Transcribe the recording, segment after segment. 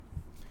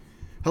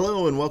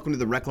Hello and welcome to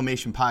the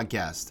Reclamation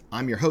Podcast.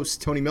 I'm your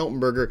host, Tony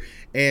Meltenberger,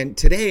 and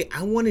today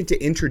I wanted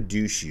to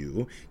introduce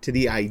you to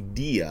the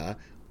idea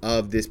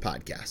of this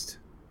podcast.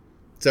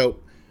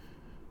 So,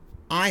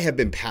 I have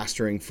been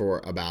pastoring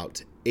for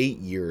about 8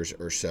 years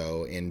or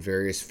so in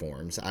various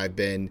forms. I've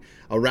been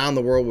around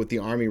the world with the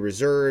Army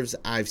Reserves.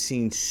 I've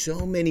seen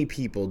so many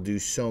people do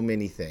so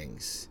many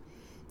things.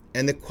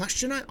 And the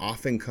question I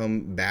often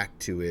come back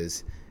to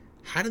is,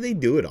 how do they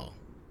do it all?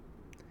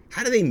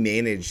 How do they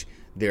manage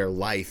their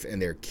life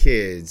and their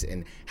kids,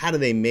 and how do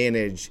they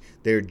manage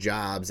their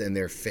jobs and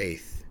their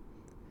faith?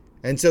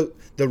 And so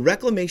the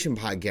Reclamation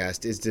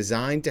Podcast is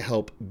designed to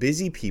help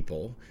busy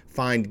people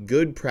find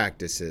good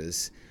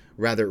practices,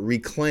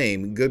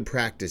 reclaim good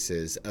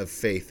practices of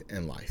faith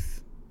and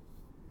life.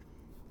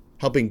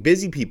 Helping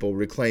busy people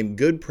reclaim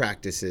good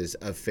practices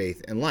of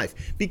faith and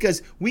life,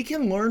 because we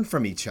can learn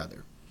from each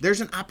other.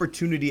 There's an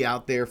opportunity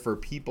out there for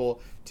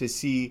people to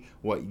see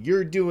what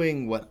you're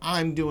doing, what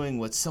I'm doing,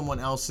 what someone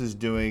else is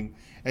doing.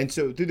 And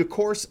so through the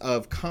course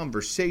of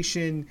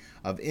conversation,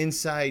 of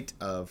insight,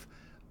 of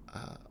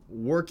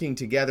working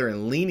together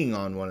and leaning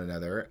on one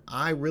another,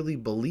 I really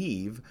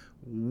believe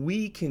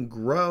we can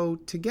grow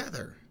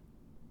together.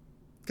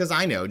 Because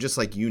I know, just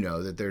like you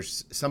know, that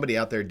there's somebody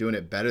out there doing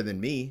it better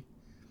than me,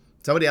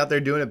 somebody out there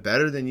doing it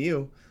better than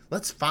you.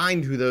 Let's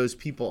find who those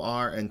people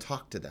are and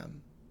talk to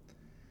them.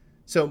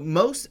 So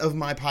most of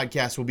my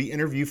podcasts will be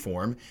interview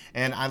form,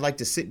 and I'd like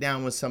to sit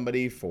down with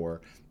somebody for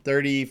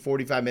 30,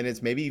 45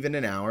 minutes, maybe even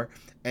an hour,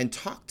 and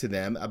talk to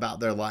them about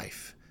their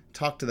life,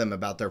 talk to them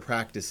about their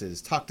practices,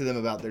 talk to them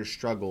about their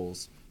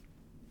struggles.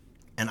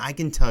 And I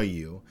can tell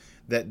you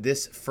that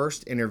this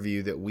first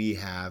interview that we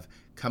have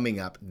coming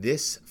up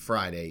this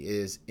Friday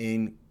is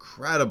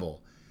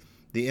incredible.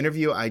 The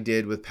interview I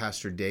did with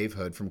Pastor Dave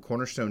Hood from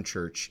Cornerstone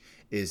Church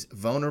is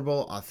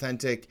vulnerable,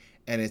 authentic,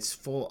 and it's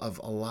full of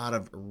a lot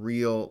of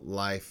real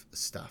life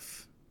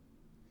stuff.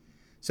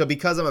 So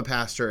because I'm a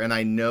pastor and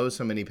I know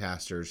so many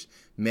pastors,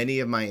 many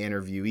of my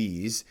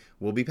interviewees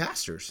will be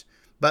pastors,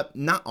 but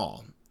not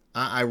all.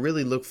 I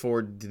really look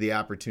forward to the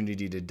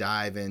opportunity to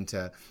dive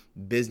into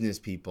business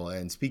people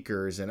and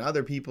speakers and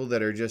other people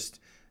that are just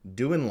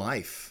doing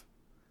life.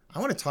 I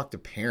want to talk to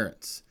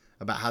parents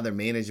about how they're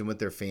managing with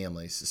their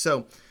families.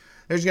 So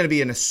there's going to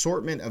be an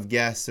assortment of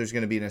guests. There's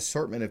going to be an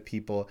assortment of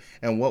people.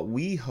 And what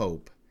we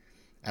hope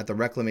at the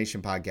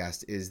Reclamation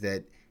Podcast is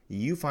that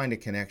you find a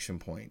connection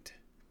point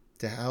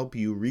to help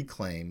you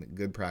reclaim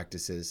good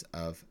practices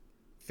of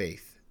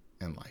faith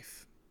and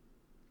life.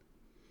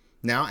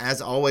 Now,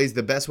 as always,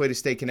 the best way to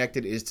stay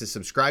connected is to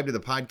subscribe to the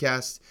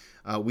podcast.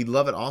 We'd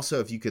love it also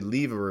if you could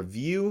leave a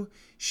review,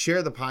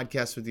 share the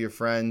podcast with your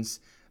friends.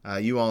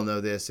 You all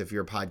know this, if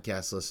you're a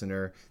podcast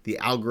listener, the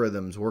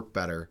algorithms work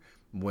better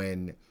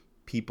when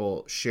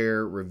people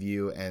share,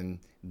 review, and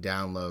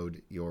download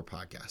your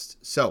podcast.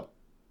 So,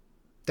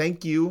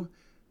 thank you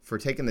for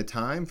taking the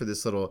time for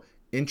this little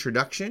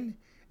introduction,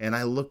 and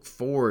I look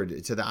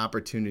forward to the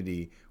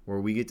opportunity where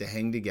we get to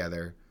hang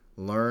together,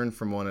 learn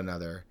from one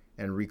another,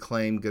 and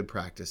reclaim good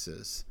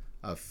practices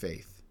of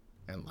faith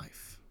and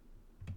life.